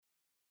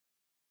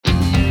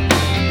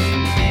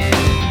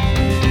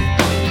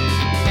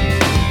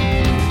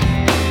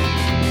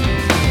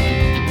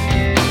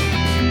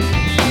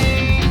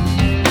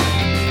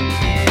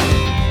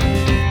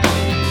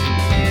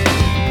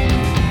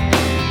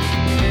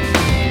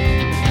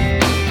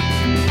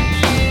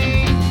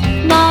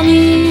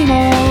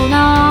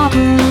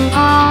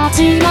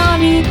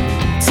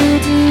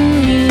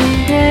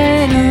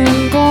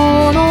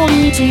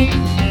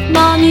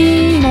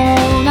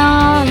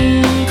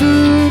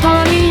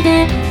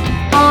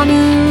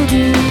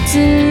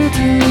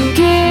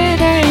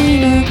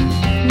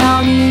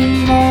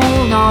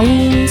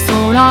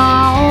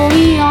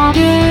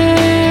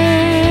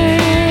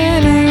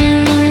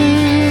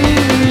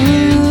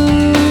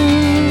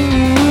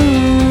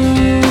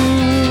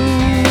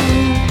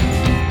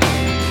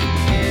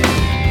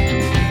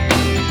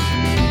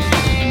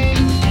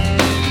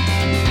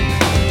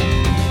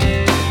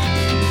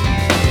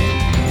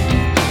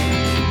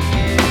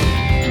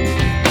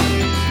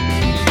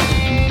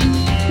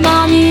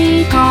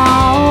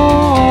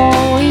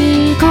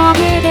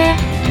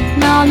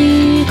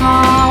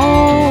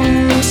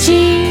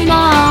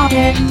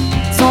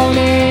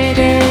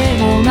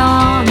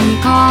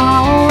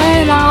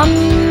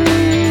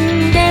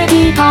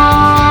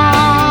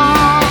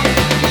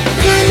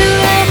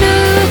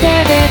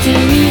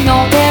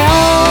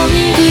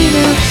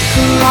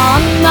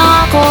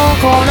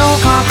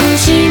隠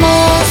しも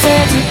せ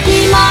ず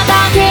今だ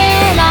け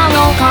な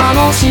のか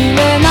もしれ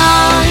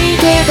ない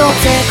けど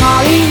世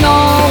界の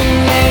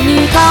上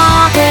に立っ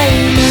て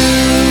いる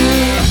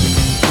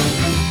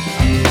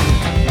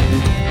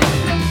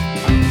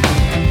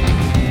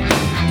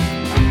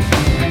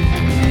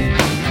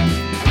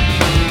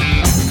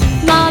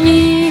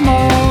何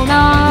も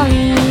ない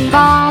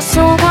場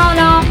所か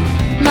ら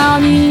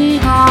何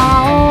か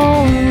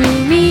を生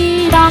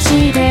み出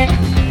して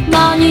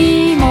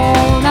何も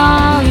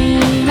な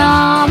い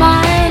名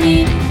前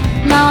に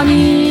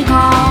何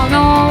か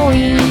の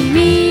意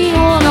味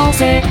を乗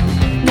せ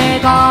願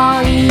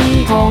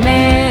い込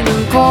める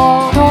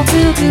こと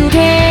続け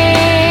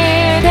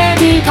て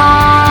きた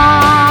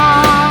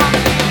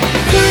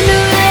震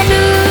える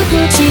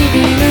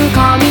唇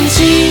噛みし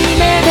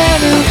めて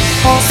る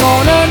恐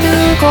れる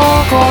心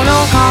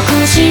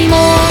隠しも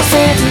せ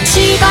ず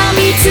しが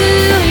みつ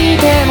い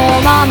ても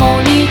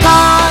守りた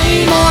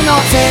いもの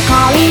世界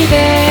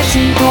で一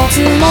つ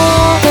持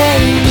って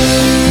い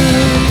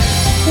る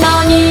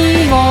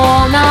何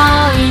も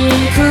ない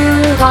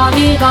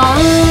光が生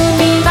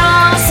み出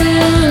す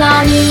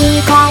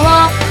何かは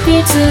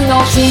いつ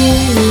の日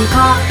に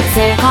か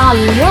世界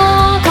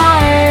を変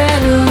え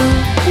る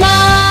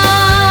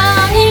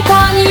何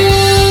かに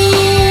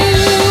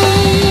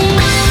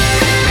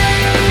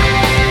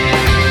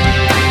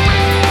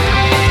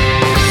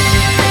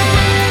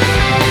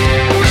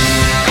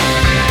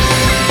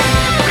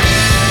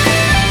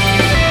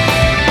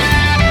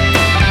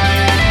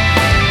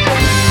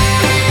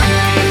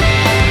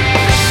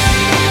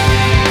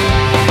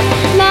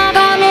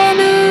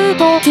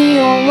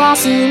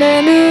忘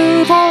れ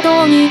るほ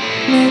どに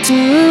夢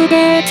中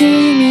で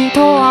君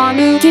と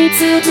歩き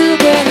続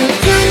ける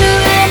震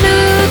える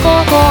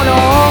心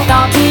を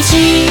抱き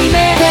し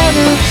めて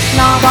る流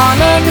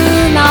れ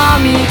る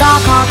涙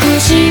隠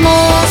しも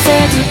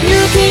せず行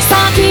き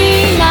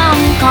先なん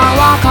か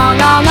わか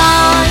ら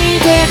ない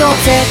けど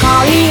世界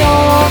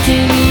を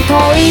君と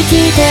生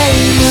きて